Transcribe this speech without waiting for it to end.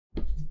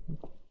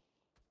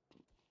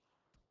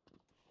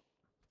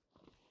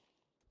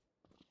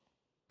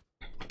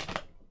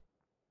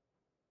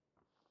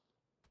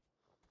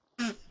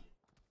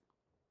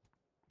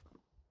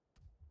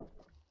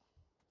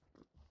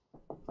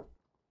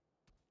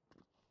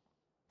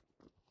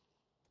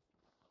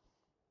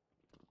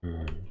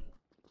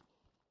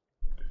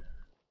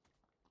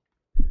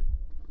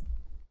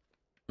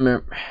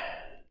Mer-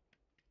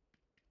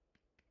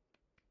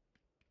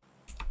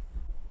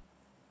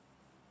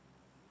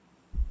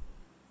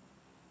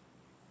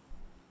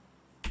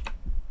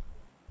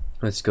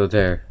 Let's go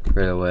there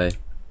right away.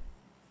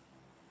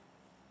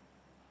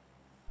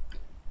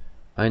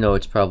 I know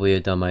it's probably a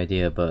dumb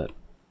idea, but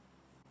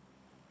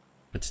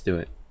let's do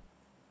it.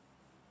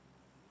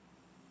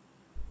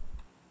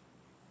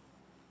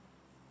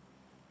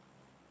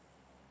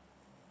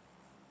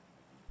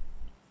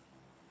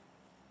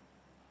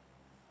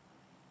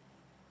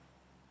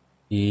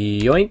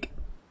 Yoink!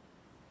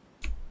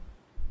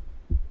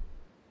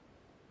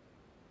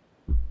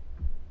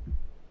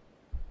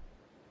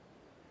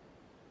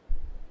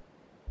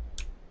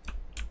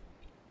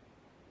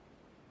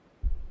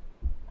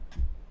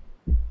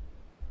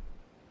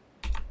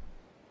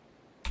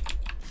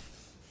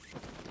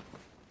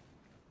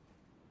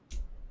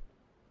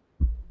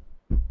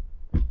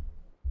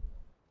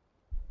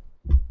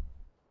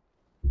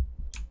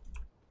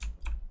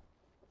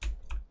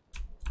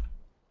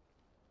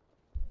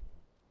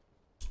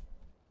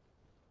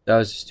 That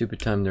was a stupid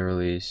time to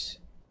release.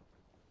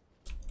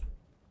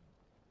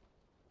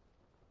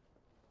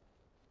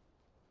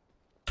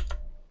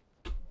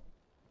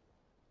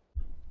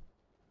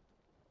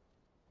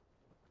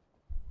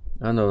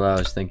 I don't know what I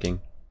was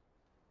thinking.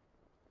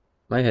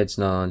 My head's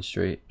not on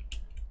straight.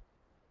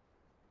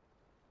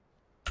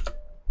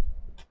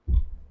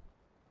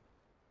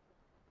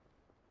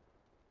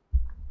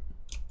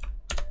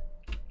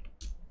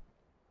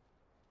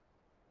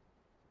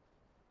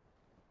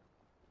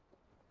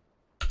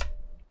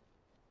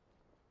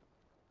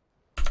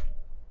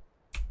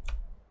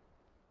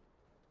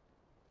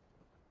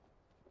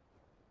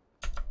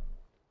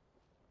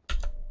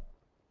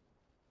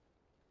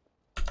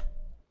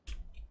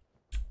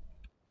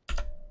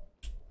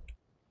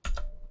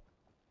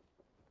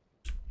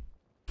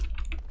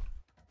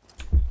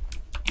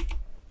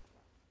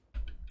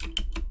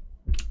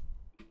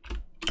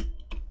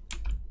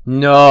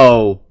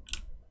 No!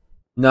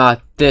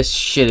 Not this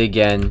shit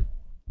again.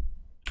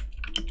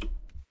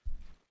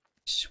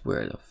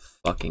 Swear to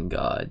fucking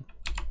God.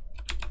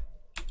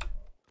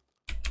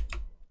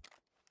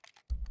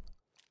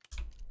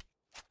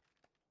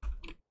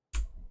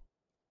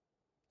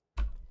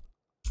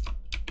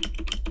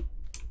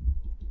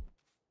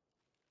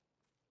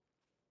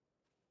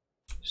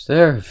 Is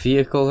there a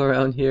vehicle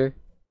around here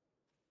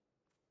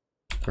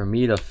for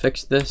me to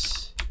fix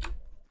this?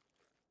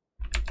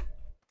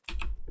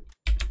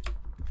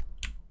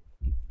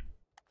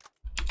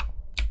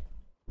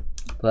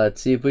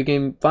 Let's see if we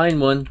can find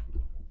one.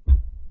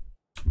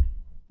 At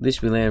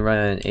least we land right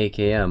on an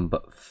AKM,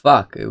 but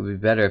fuck, it would be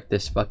better if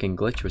this fucking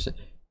glitch was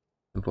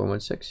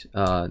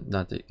M416.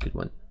 Not the good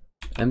one.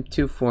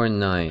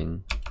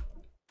 M249.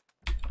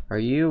 Are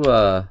you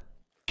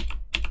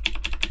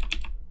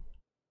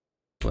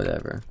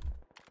whatever.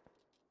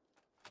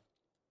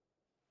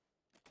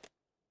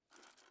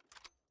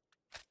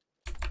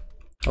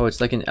 Oh,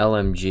 it's like an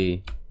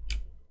LMG.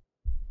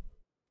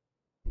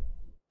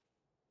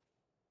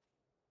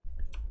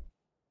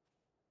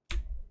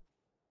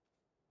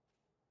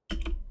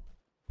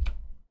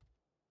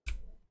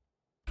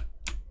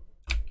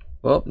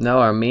 Well, now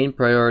our main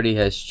priority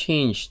has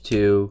changed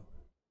to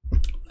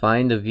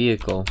find a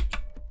vehicle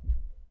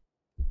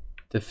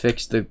to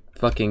fix the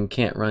fucking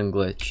can't run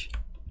glitch.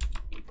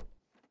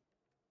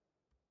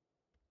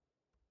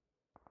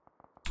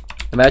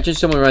 Imagine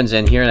someone runs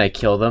in here and I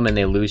kill them and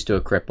they lose to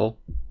a cripple.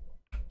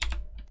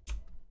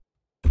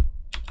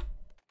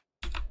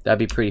 That'd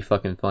be pretty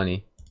fucking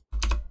funny.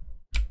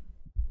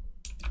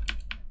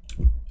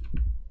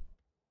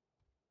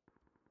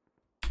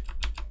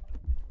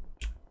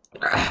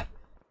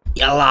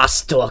 You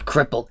lost to a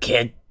cripple,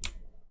 kid.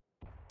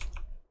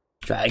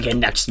 Try again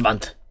next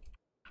month.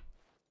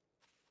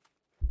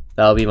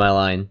 That'll be my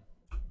line.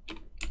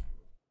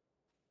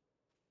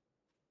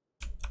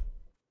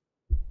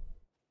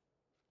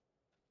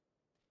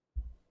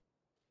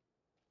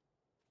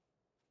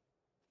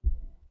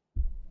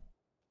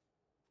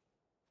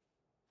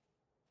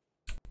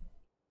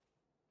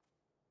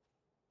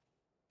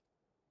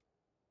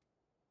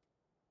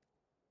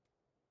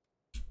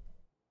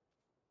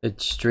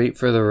 It's straight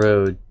for the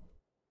road.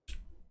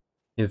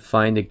 And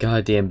find a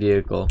goddamn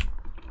vehicle.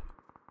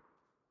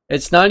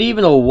 It's not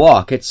even a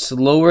walk. It's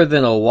slower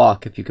than a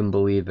walk, if you can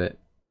believe it.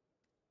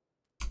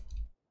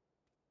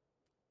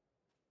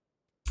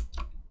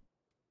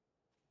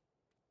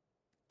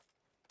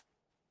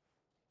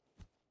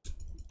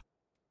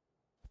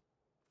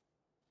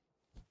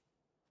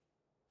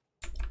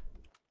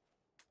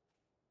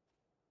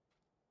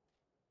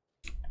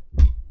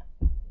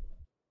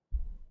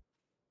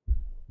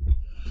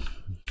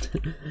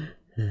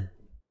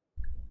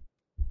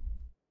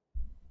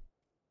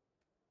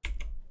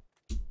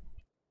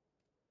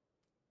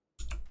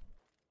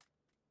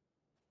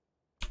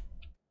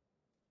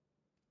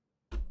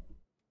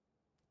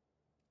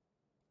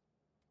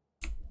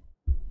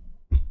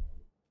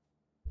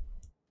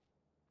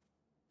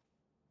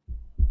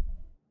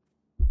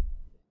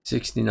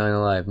 $69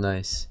 alive,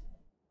 nice.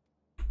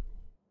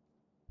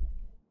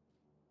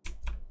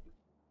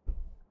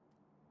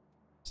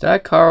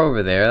 that car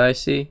over there that I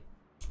see?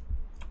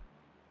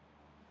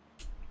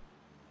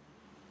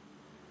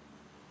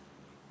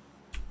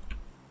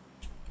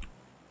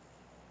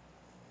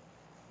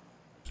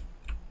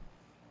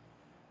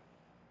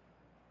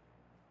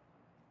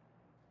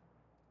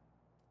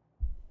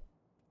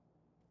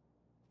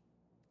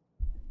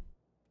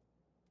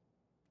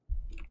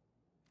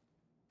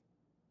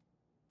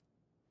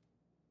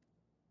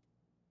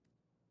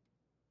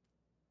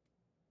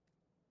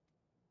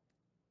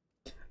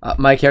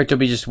 My character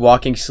will be just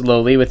walking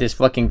slowly with his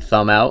fucking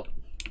thumb out.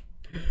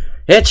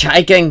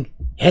 Hitchhiking!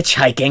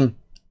 Hitchhiking!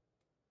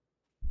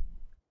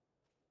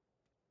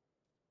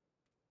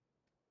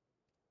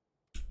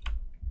 I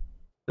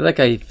feel like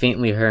I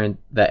faintly heard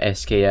that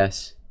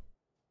SKS.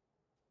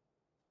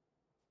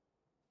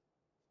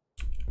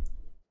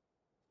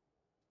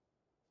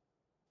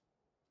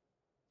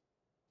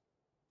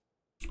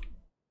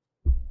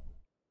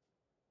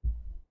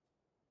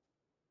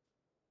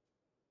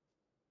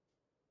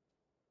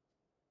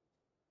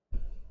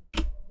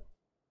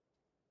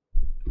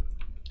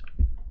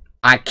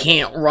 I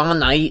can't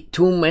run, I eat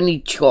too many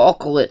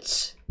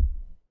chocolates.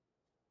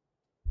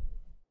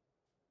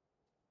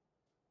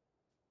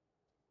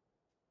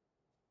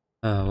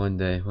 Oh, one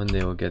day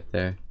we'll get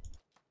there.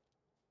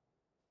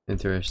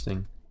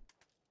 Interesting.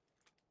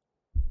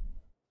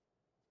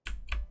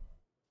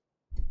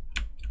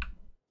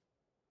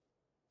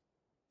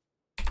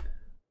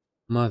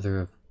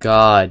 Mother of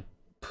God,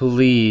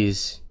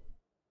 please.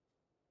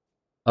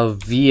 A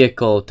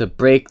vehicle to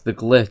break the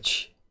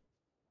glitch.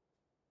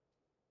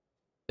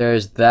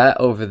 There's that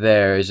over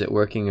there. Is it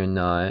working or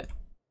not?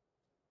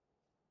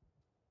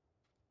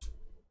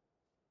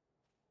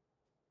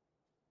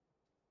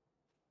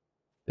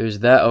 There's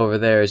that over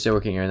there. Is it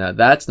working or not?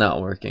 That's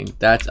not working.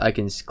 That's, I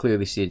can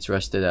clearly see it's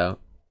rusted out.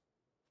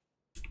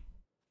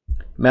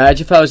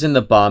 Imagine if I was in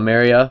the bomb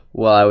area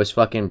while I was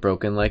fucking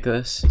broken like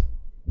this.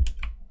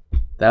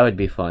 That would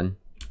be fun.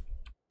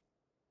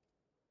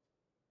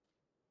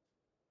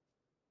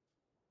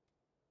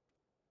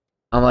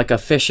 I'm like a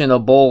fish in a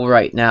bowl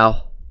right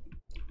now.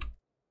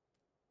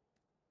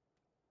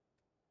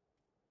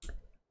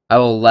 I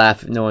will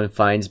laugh if no one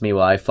finds me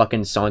while I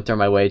fucking saunter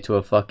my way to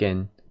a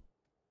fucking...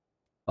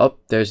 Oh,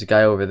 there's a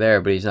guy over there,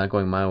 but he's not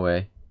going my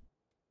way.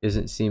 He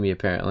doesn't see me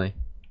apparently.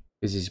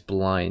 Because he's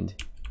blind.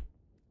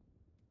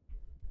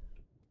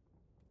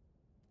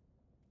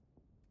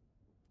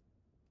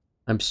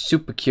 I'm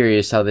super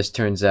curious how this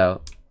turns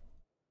out.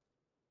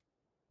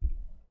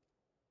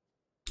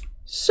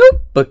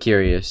 Super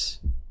curious.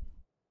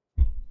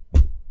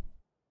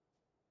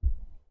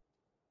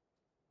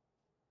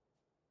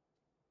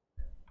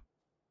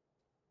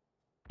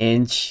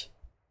 Inch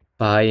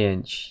by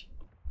inch.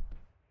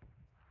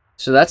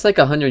 So that's like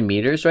 100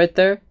 meters right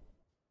there?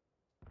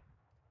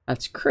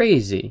 That's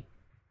crazy.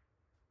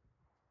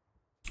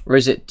 Or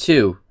is it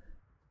 2?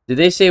 Did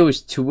they say it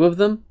was 2 of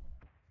them?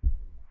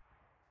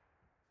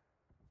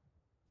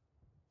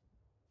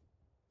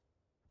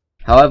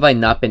 How have I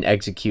not been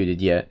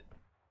executed yet?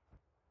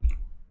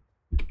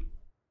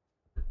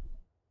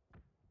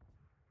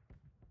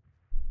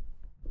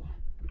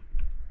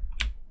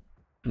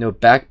 No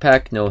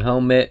backpack, no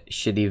helmet,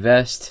 shitty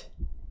vest,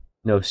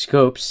 no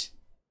scopes,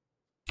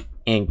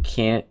 and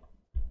can't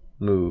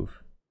move.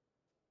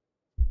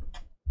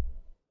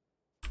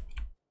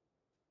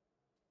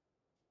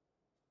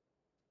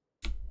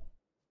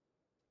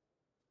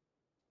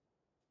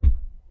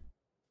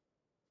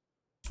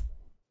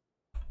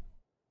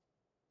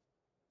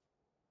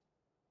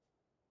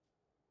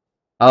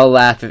 I'll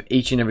laugh if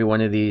each and every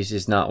one of these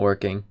is not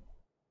working.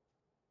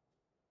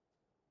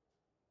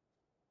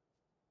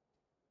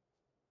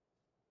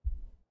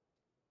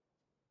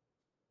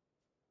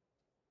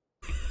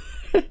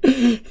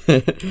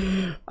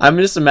 I'm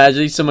just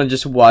imagining someone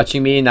just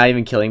watching me and not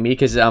even killing me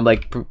because I'm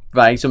like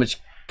providing so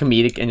much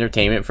comedic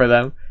entertainment for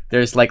them.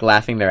 They're just like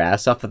laughing their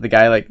ass off at the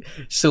guy like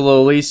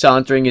slowly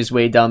sauntering his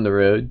way down the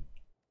road.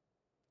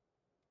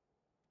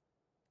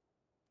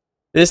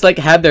 They just like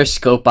have their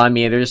scope on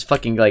me and they're just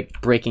fucking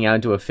like breaking out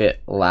into a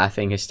fit,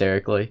 laughing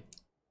hysterically.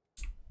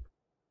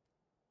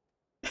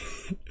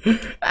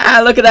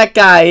 Ah, look at that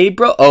guy,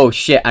 bro. Oh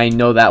shit, I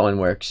know that one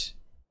works.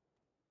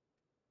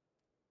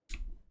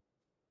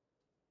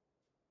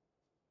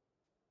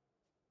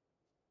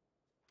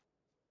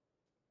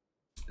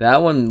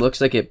 That one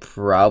looks like it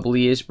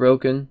probably is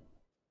broken.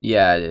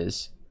 Yeah, it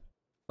is.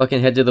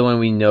 Fucking head to the one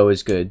we know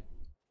is good.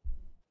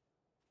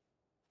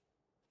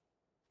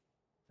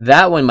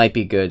 That one might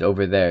be good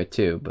over there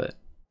too, but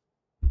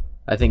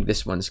I think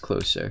this one's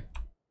closer.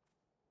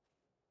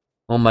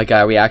 Oh my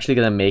god, are we actually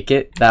gonna make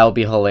it? That'll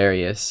be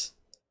hilarious.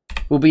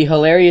 We'll be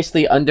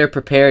hilariously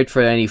underprepared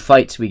for any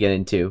fights we get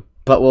into,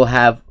 but we'll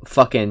have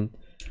fucking...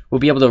 We'll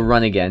be able to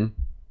run again.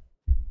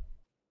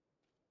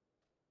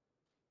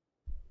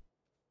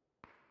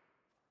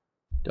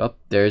 Oh,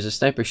 there's a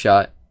sniper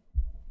shot.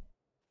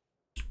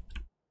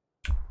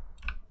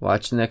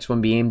 Watch the next one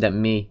be aimed at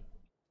me.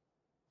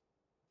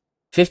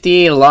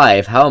 58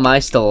 alive. How am I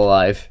still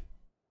alive?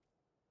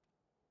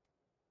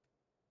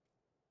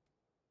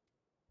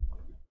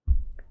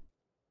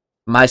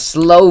 My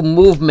slow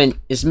movement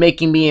is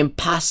making me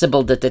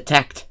impossible to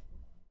detect.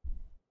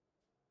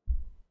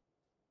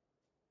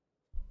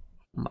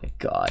 Oh my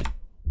god.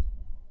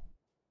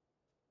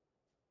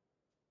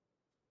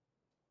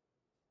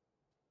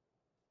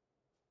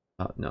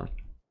 Oh no.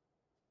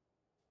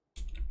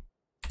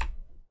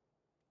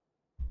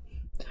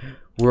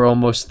 We're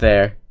almost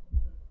there.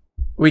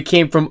 We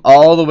came from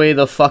all the way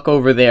the fuck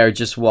over there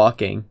just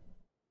walking.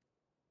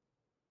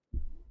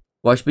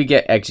 Watch me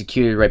get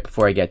executed right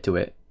before I get to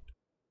it.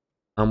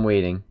 I'm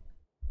waiting.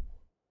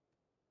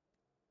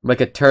 Like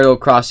a turtle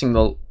crossing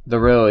the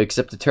road,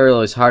 except the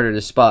turtle is harder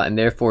to spot and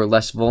therefore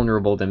less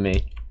vulnerable than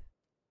me.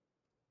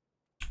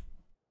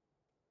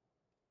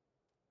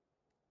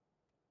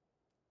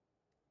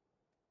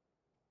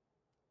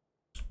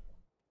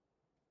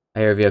 I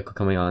hear a vehicle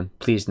coming on.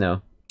 Please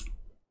no.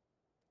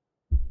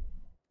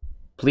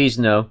 Please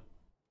no.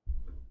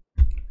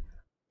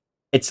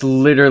 It's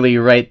literally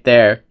right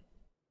there.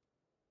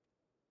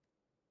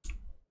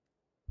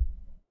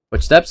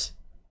 Footsteps?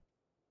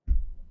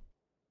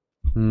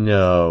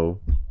 No.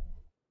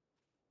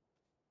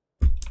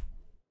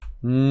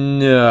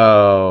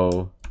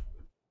 No.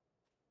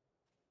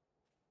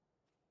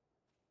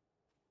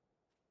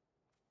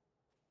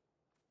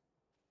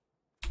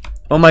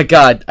 Oh my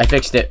god, I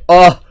fixed it.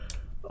 Oh!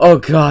 Oh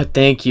god,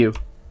 thank you.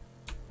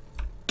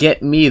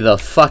 Get me the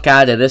fuck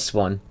out of this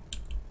one.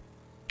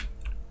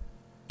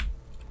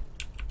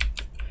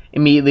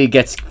 Immediately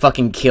gets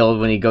fucking killed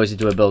when he goes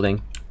into a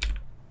building.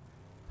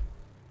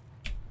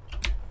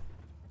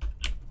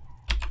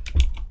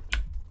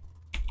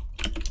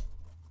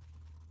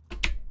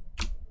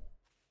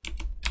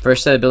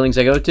 First set of buildings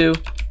I go to.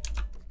 Can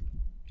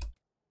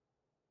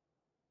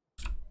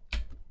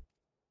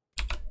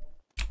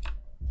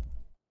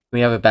we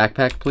have a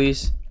backpack,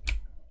 please?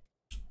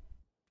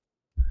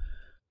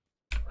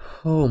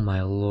 Oh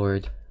my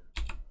lord.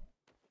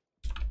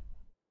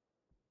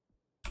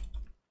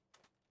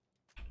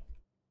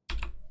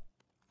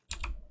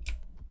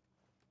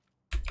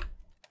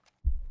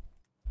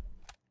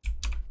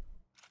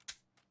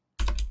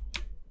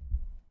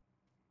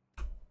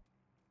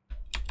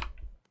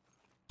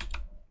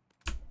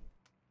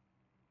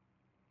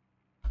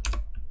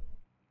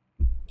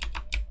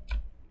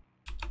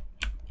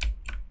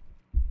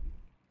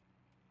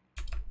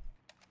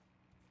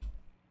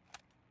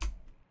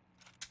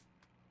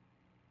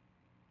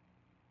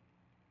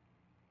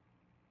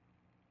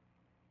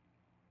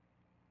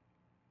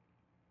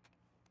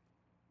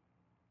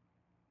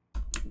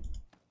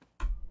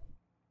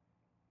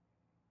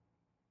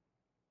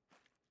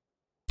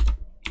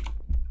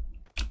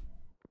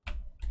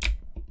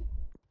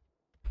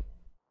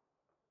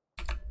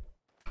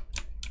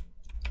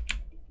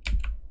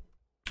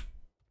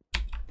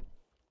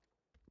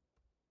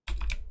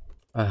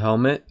 A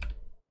helmet?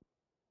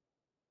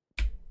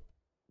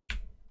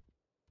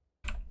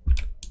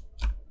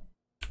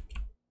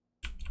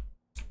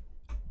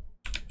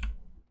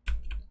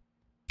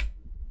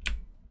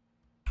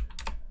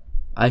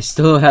 I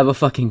still don't have a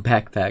fucking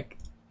backpack.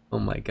 Oh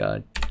my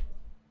god.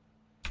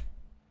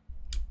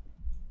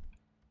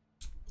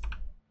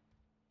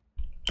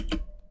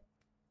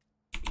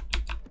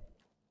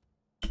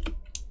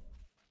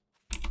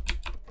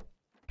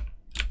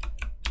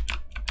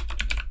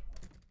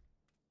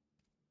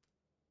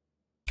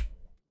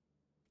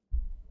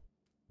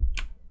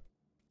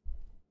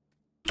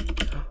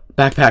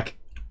 Backpack!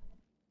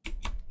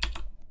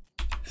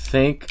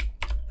 Thank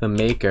the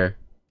maker.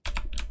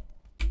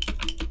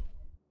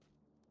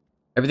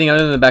 Everything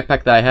other than the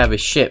backpack that I have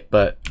is shit,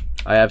 but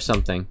I have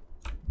something.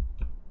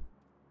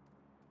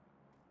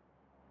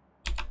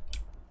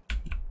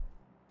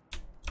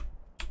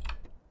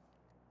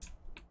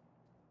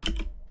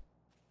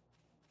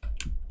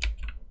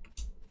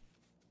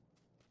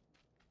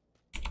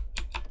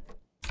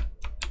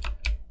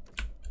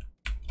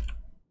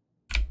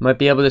 Might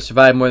be able to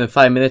survive more than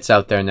 5 minutes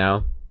out there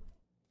now.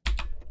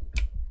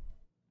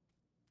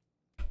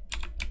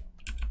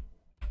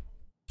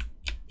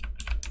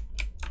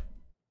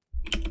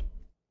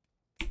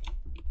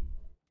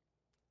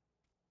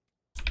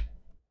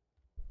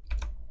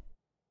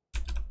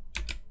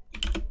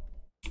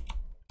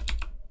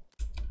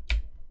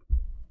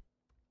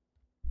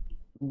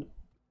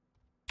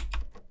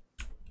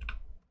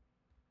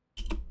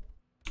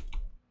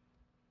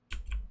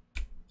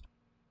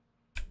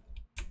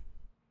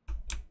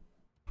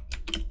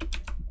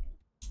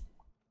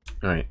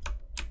 Alright.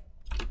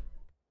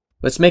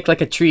 Let's make like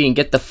a tree and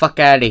get the fuck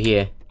out of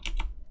here.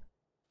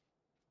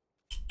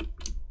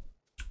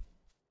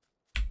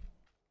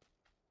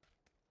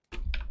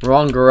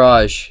 Wrong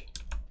garage.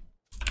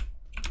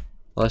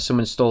 Unless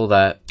someone stole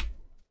that.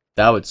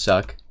 That would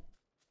suck.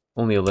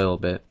 Only a little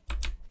bit.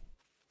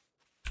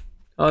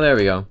 Oh, there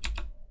we go.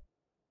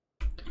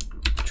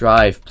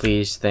 Drive,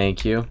 please.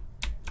 Thank you.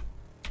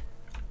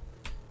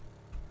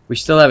 We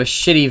still have a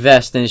shitty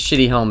vest and a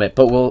shitty helmet,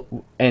 but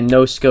and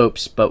no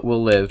scopes, but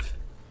we'll live.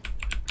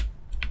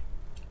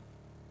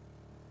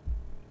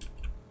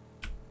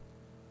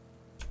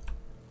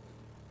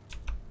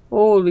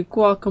 Holy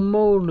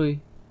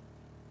guacamole.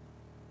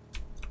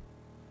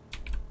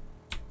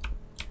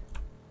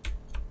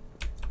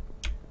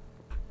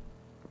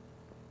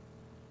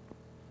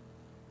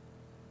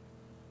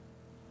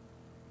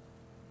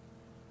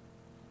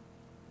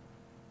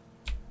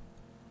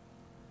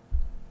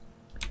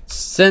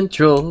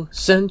 Central,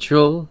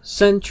 central,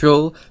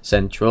 central,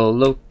 central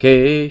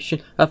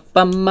location. I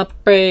found my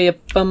prey, I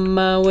found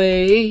my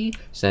way.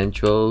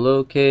 Central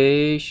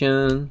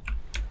location.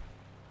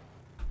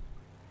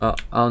 I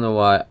don't know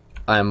why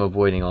I'm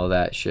avoiding all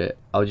that shit.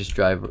 I'll just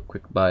drive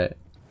quick by it.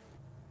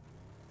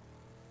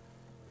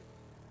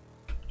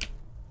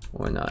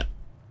 Or not.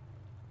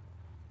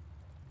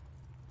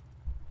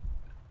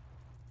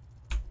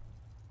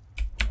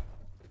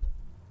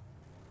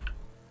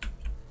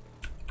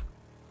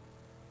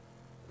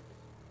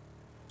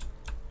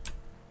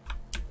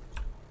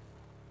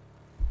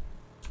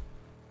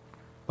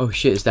 Oh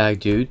shit, is that a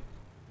dude?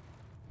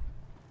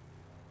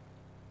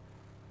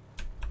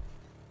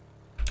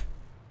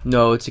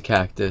 No, it's a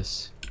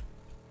cactus.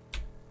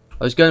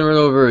 I was gonna run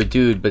over a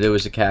dude, but it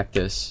was a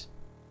cactus.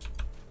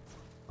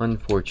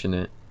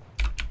 Unfortunate.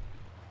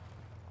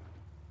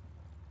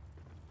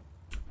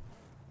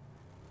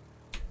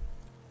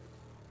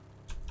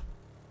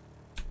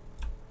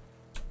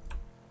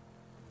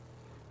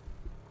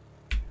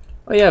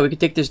 Oh yeah, we could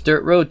take this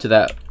dirt road to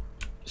that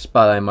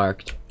spot I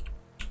marked.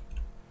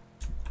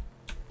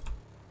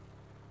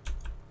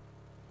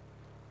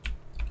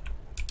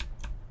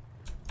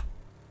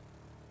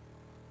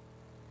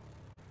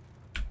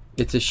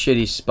 It's a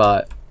shitty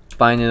spot.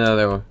 Find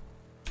another one.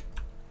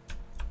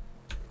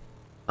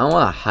 I don't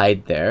want to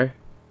hide there.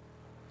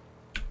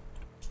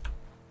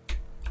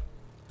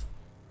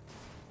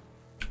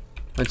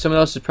 And someone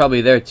else is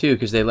probably there too,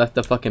 because they left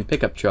the fucking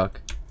pickup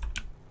truck.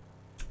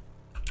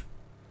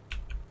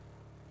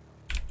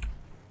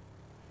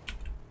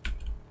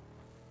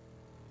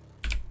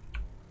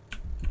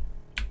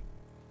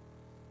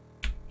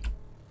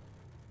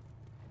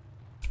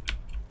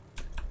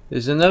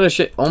 There's another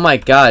shit. Oh my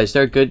god, is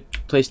there a good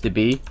place to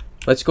be?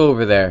 Let's go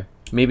over there.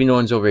 Maybe no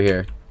one's over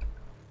here.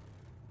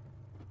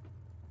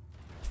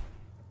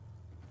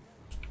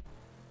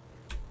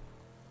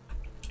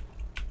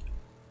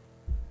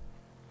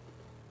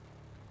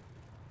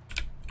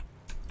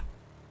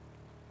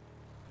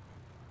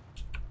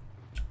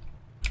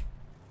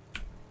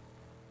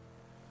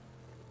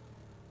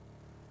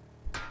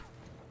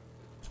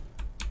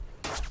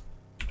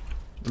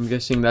 I'm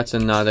guessing that's a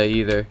nada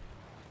either.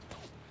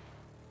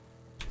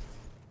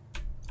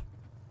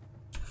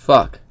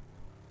 Fuck.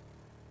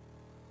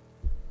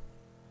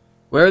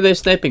 Where are they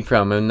sniping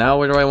from? And now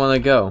where do I want to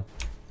go?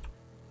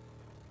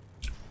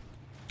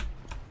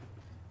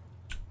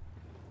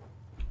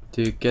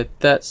 To get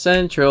that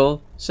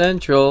central,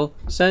 central,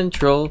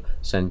 central,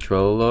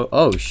 central.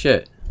 Oh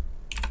shit.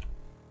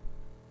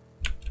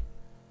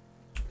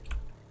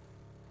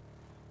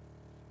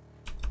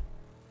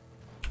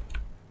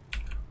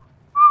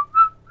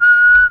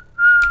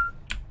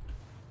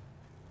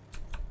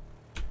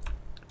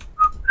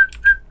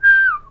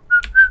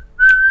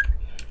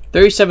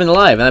 $37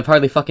 alive, and I've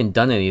hardly fucking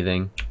done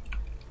anything.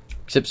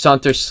 Except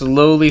saunter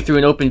slowly through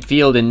an open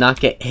field and not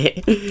get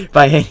hit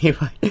by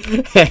anyone.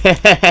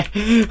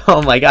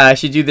 Oh my god, I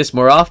should do this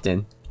more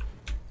often.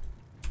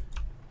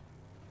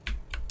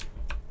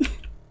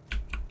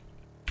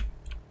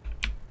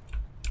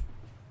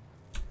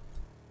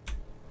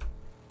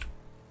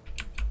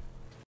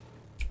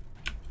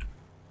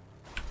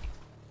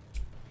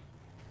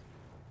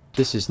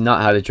 This is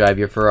not how to drive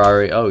your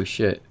Ferrari. Oh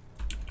shit.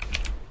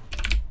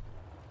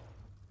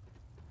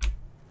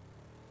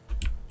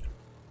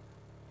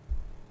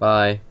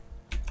 Bye.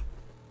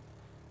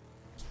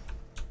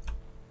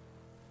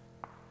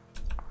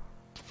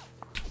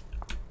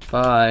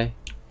 Bye.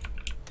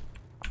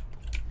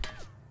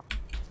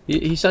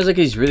 He sounds like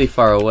he's really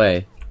far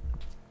away.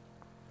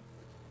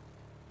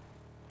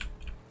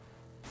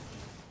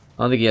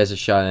 I don't think he has a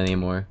shot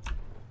anymore.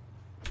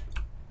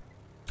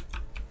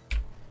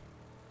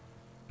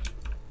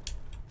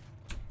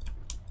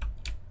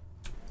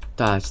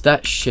 Ah, it's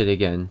that shit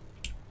again.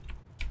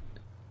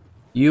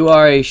 You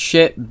are a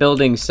shit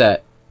building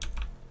set.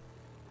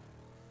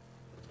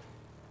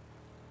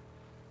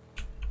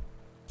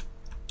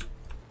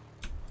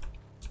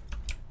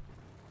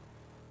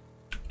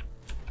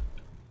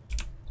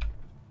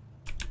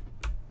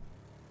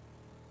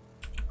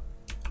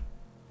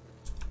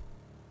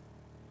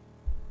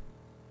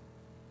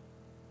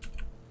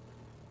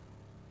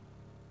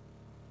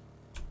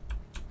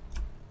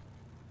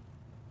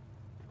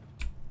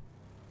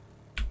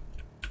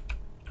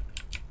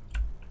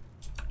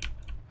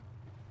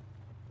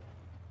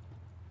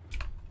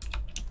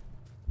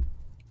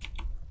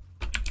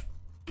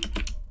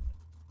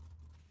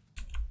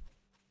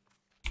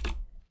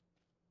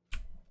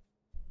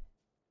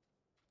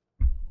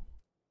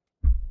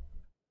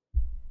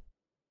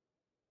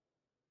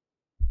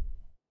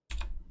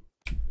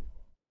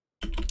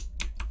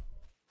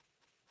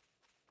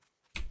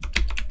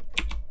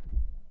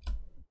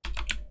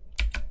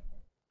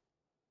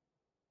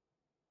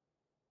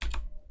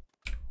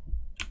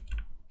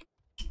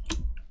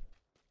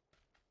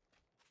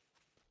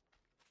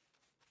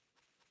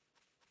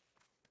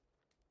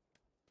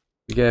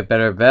 We get a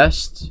better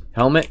vest,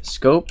 helmet,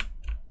 scope.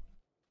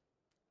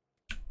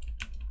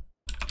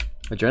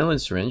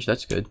 Adrenaline syringe,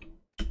 that's good.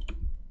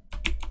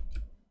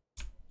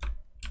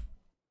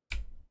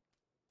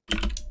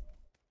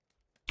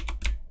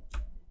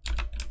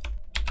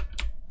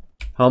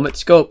 Helmet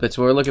scope, that's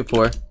what we're looking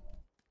for.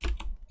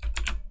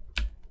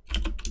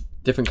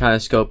 Different kind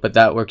of scope, but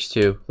that works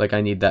too. Like,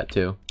 I need that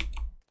too.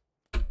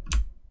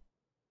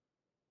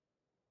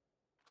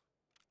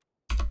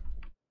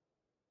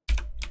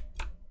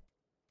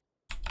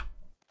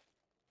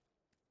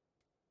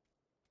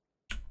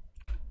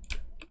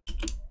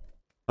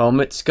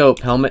 Helmet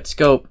scope, helmet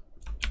scope.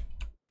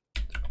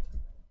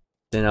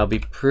 Then I'll be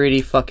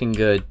pretty fucking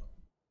good.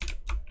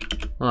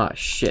 Ah,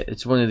 shit,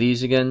 it's one of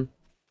these again.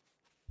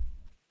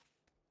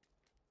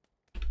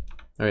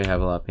 I already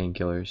have a lot of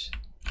painkillers.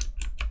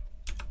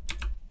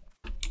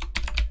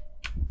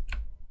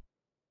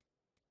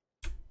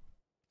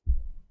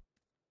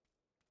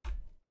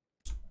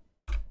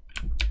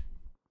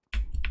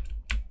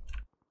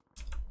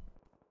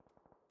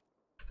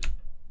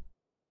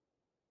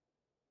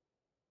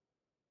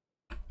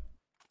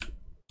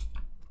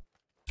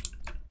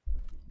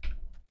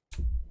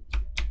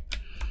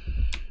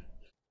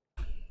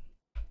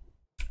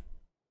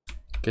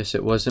 Guess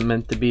it wasn't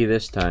meant to be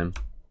this time.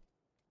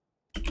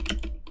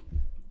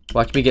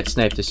 Watch me get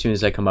sniped as soon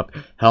as I come up.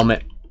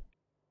 Helmet.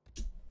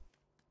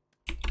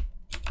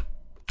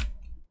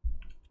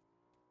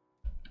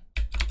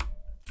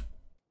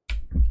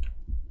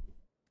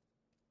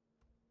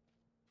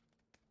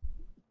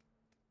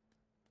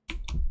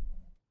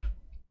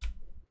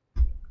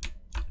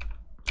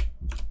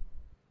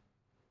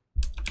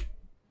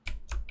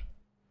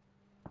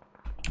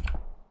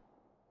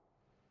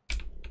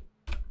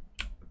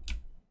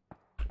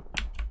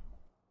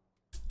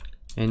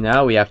 And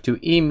now we have to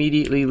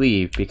immediately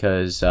leave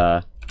because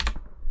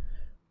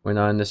we're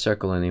not in the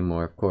circle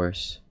anymore, of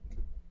course.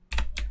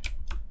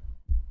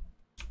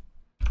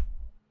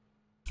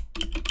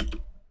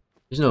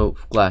 There's no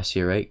glass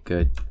here, right?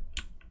 Good.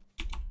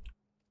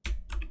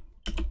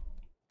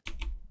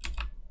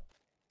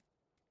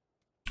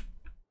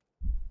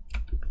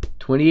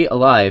 $28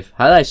 alive.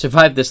 How did I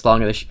survive this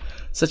long in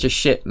such a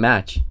shit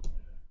match?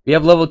 We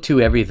have level 2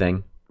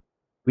 everything.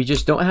 We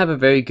just don't have a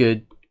very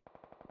good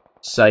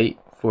sight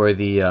for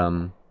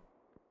the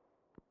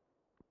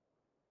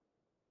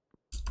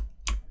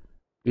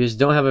we just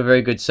don't have a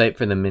very good sight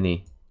for the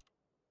mini.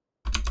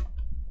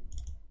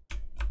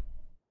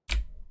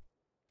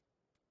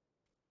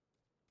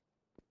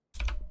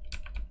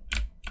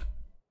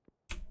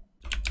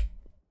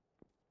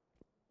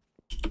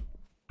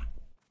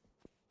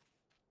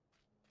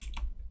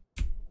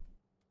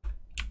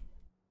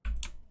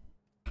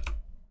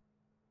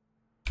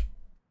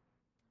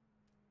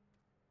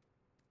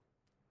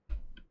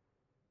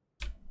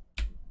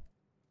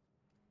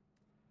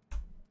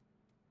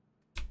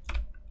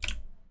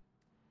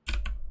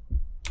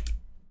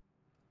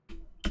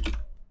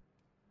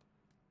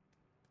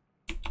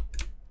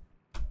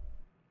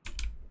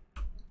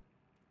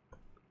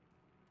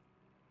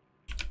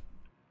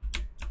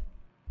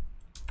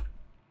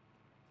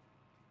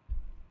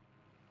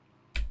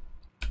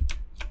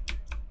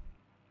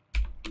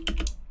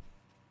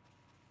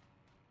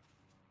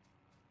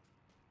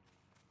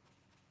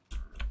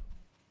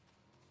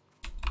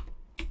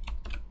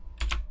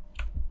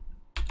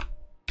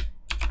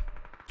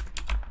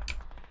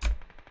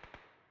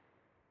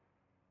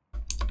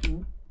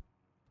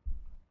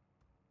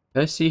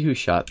 Did I see who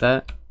shot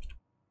that?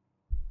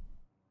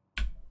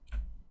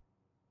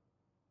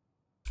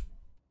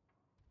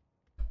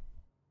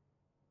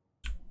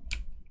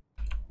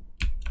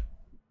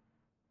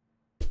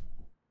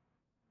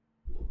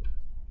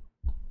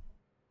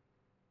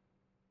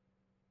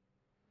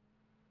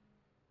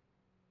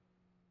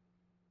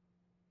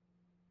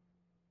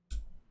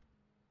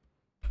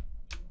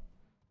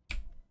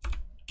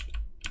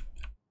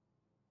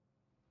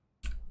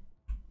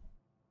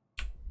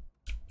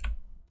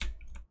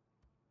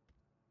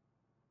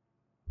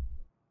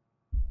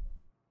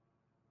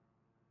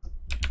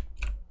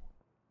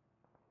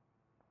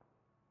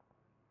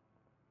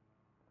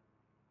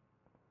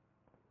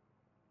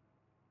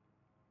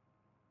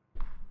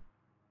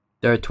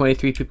 There are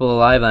 23 people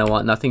alive and I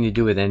want nothing to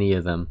do with any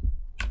of them.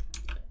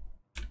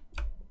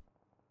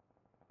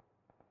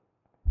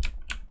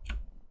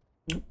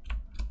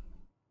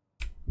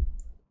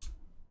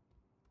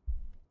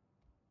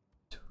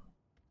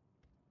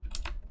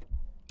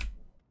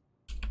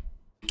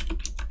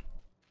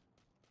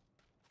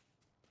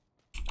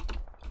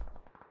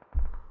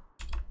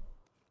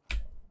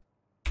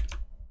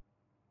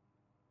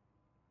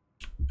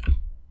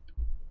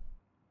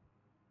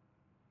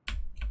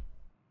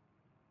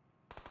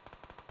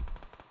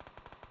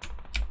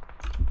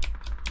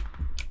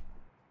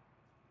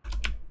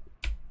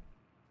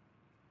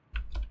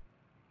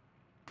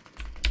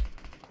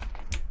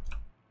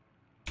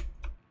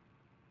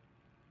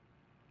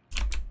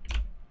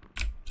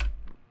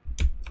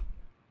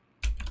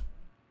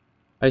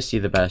 I see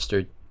the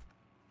bastard.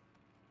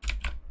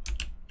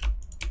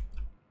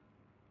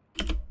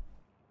 But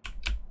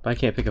I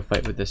can't pick a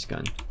fight with this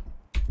gun.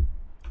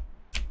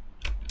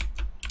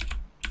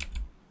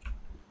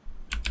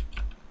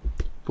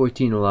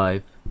 $14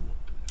 alive.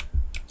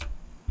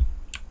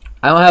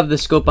 I don't have the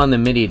scope on the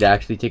midi to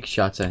actually take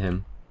shots at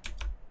him.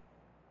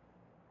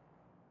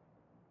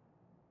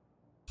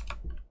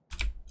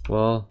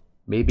 Well,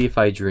 maybe if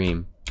I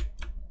dream.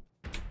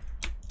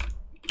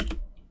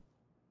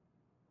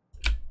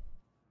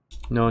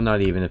 No,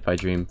 not even if I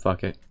dream.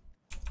 Fuck it.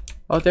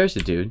 Oh, there's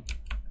a dude.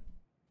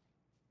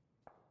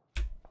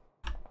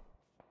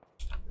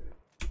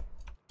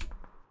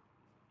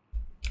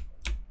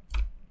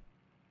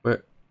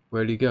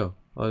 Where'd he go?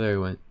 Oh, there he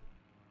went.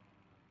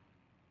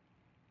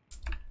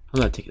 I'm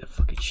not taking a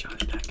fucking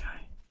shot at that guy.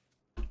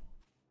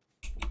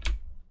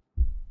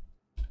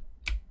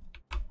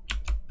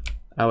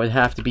 I would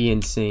have to be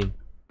insane.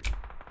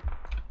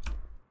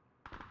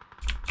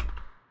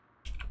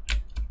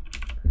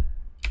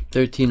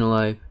 "13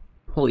 alive."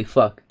 Holy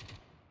fuck.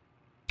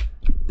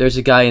 There's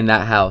a guy in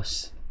that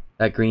house.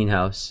 That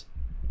greenhouse.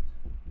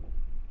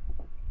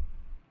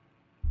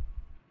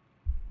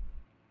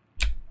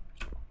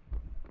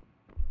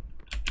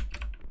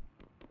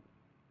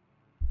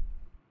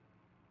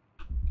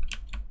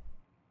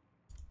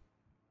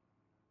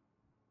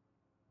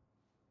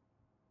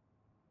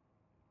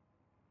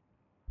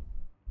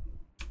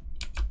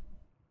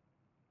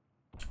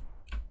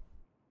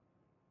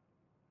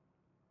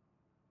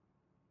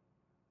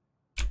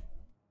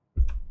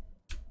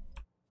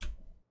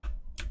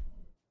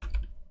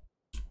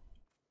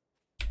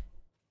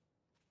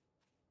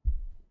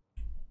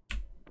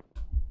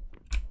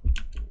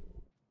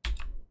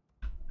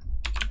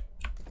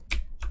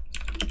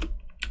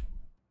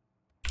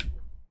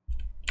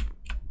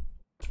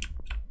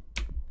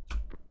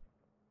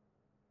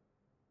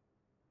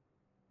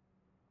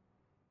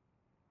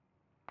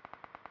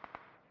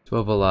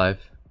 "12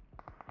 alive."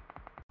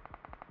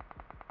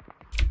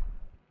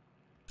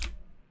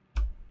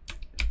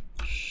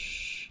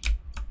 Shh.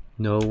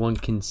 No one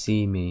can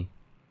see me.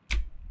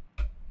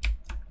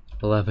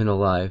 11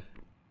 alive.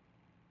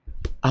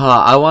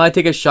 I want to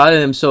take a shot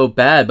at him so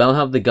bad, but I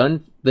don't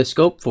have the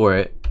scope for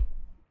it.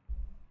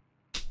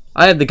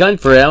 I have the gun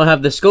for it, I don't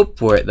have the scope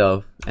for it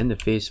though. End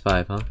of phase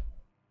 5, huh?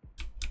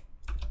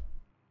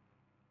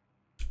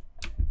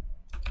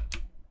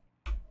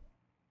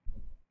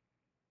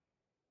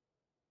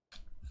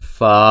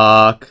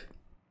 Fuck.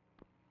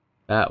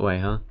 That way,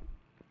 huh?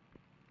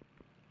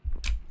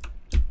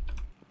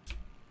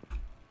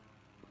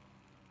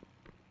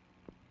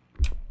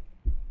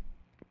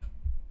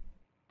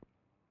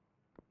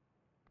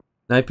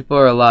 Nine people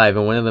are alive,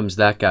 and one of them's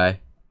that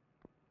guy.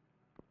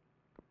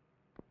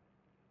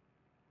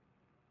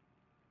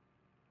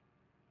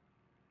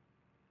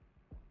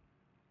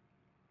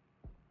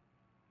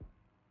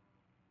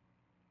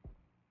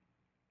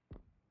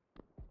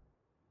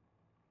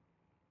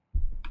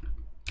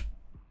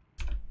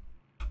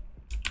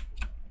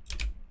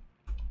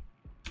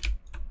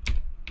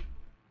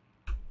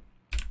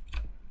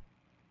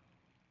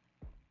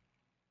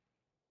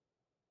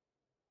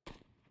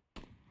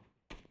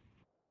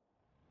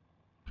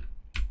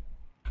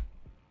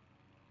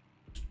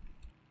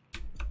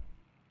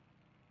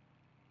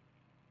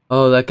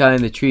 Oh, that guy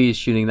in the tree is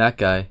shooting that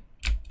guy.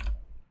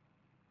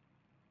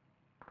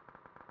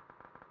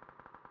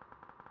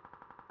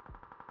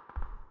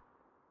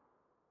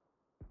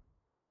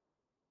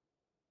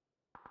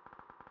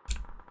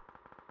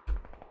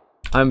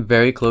 I'm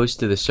very close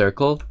to the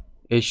circle.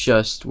 It's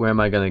just, where am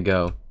I gonna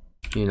go?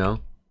 You know?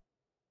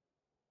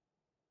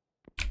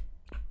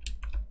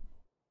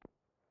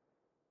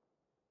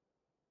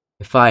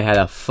 If I had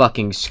a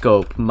fucking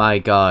scope, my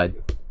god.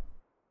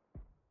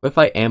 What if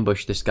I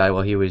ambushed this guy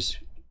while he was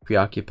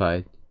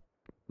preoccupied?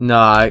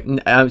 Nah,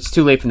 it's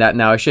too late for that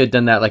now. I should have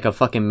done that like a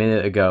fucking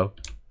minute ago.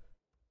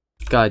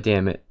 God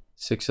damn it.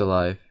 6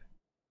 alive.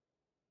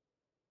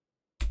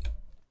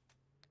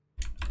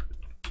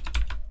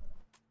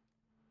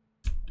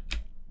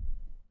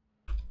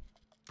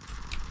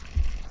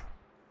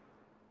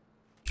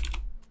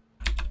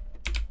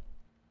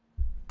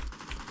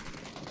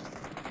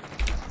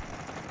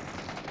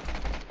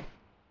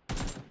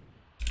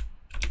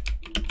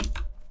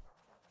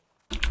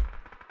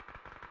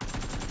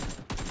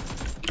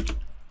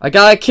 I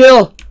got a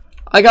kill!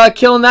 I got a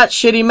kill in that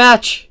shitty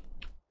match!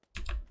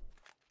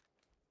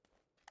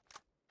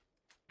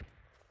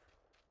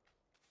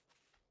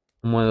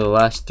 I'm one of the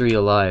last 3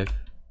 alive.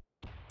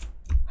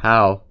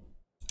 How?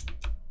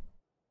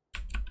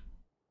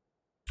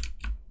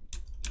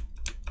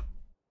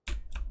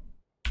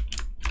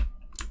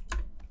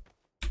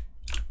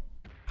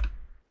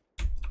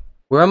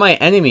 Where are my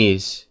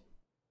enemies?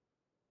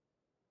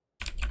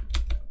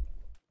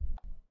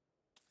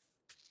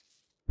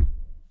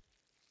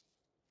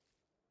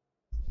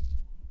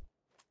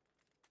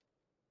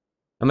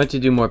 I meant to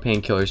do more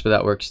painkillers, but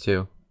that works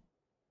too.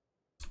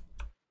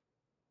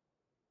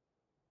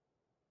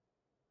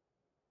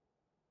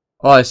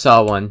 Oh, I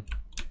saw one.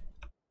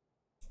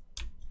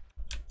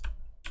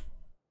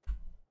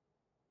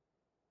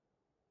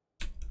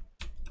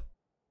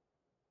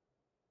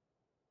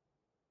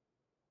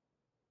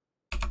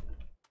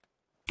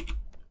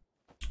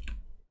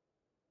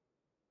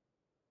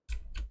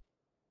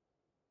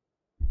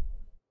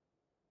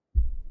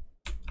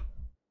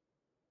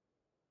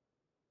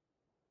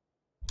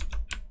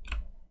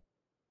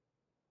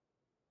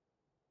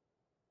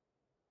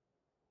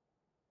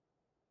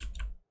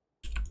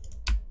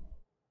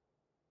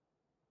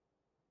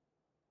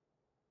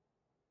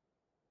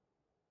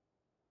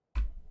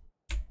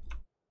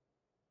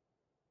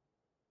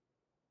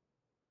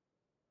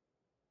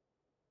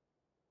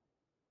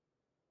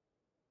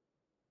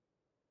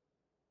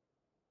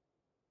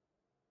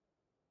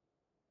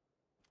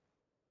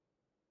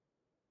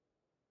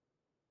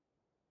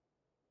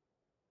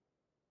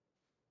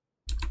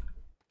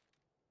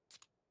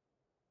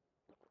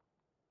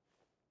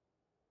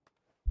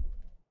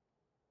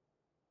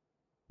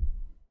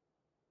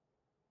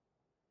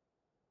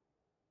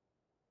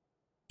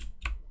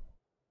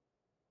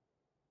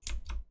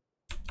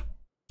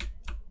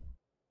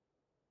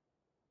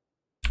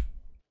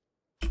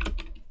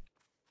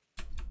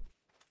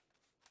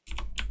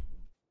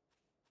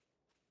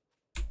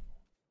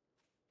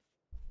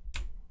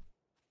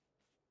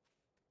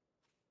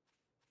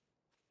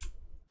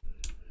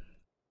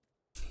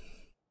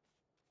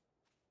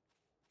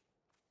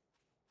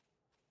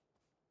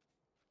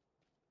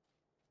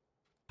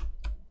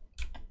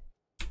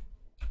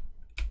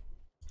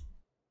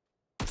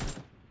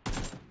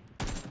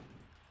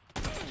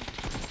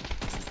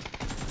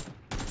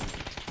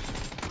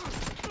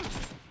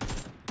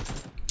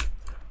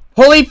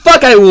 Holy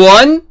fuck, I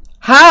won?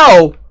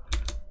 How?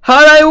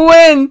 How did I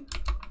win?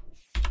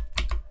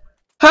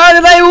 How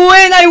did I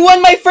win? I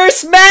won my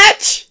first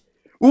match!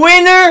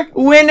 Winner,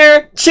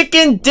 winner,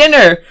 chicken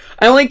dinner.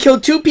 I only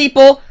killed 2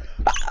 people.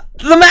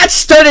 The match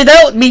started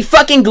out me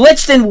fucking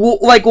glitched and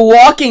like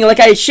walking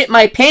like I shit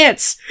my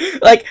pants.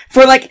 Like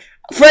for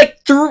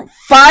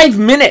 5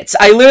 minutes,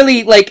 I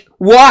literally like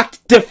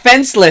walked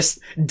defenseless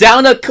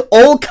down a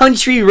old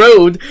country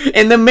road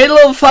in the middle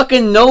of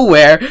fucking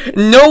nowhere.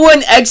 No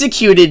one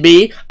executed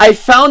me. I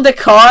found a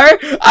car.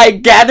 I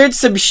gathered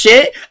some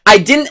shit. I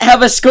didn't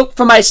have a scope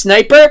for my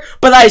sniper,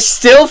 but I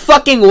still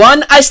fucking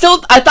won. I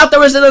thought there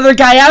was another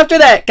guy after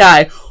that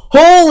guy.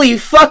 Holy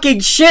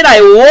fucking shit,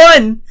 I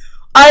won.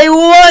 I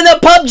won a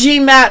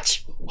PUBG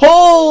match.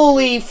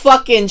 Holy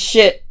fucking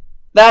shit.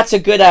 That's a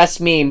good ass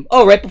meme.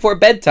 Oh, right before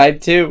bedtime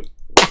too.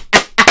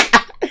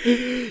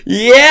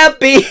 Yeah,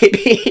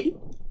 baby.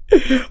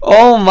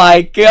 Oh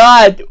my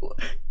god.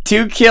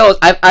 2 kills.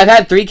 I've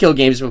had 3 kill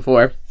games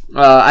before.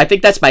 I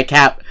think that's my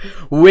cap.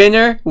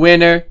 Winner,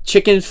 winner,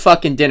 chicken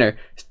fucking dinner.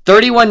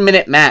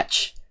 31-minute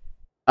match.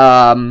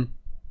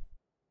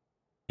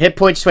 Hit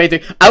points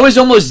 23. I was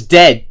almost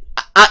dead.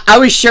 I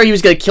was sure he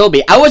was gonna kill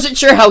me. I wasn't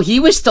sure how he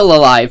was still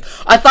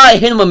alive. I thought I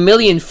hit him a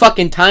million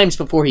fucking times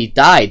before he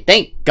died.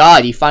 Thank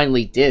God he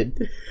finally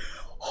did.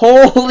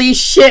 Holy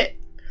shit.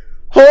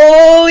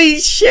 Holy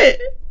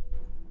shit.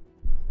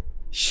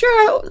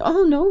 Sure, I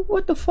don't know.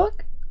 What the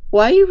fuck?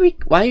 Why are you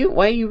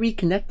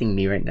reconnecting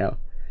me right now?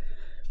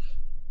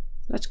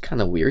 That's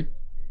kind of weird.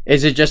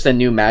 Is it just a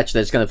new match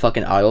that's gonna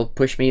fucking auto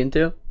push me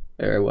into?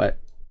 Or what?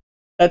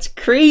 That's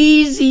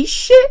crazy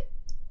shit.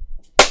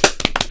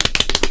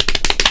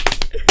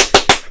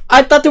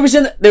 I thought there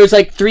was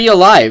like 3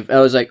 alive. I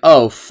was like,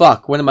 oh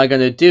fuck, what am I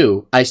gonna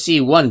do? I see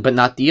one but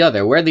not the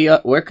other.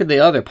 Where could the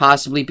other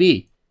possibly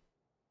be?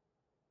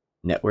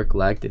 Network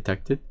lag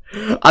detected.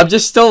 I'm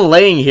just still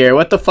laying here.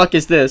 What the fuck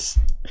is this?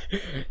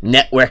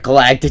 Network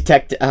lag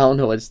detected. I don't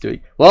know what it's doing.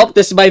 Well,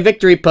 this is my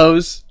victory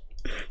pose.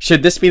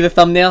 Should this be the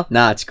thumbnail?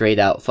 Nah, it's grayed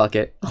out. Fuck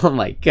it. Oh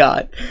my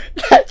god.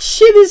 That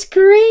shit is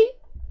great.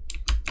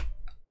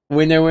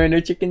 Winner,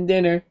 winner, chicken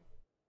dinner.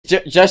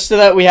 Just so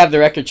that we have the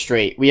record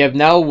straight, we have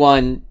now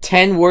won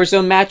 10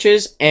 Warzone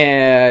matches,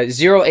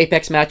 0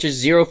 Apex matches,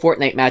 0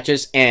 Fortnite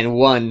matches, and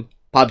 1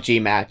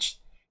 PUBG match.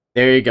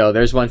 There you go.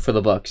 There's one for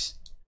the books.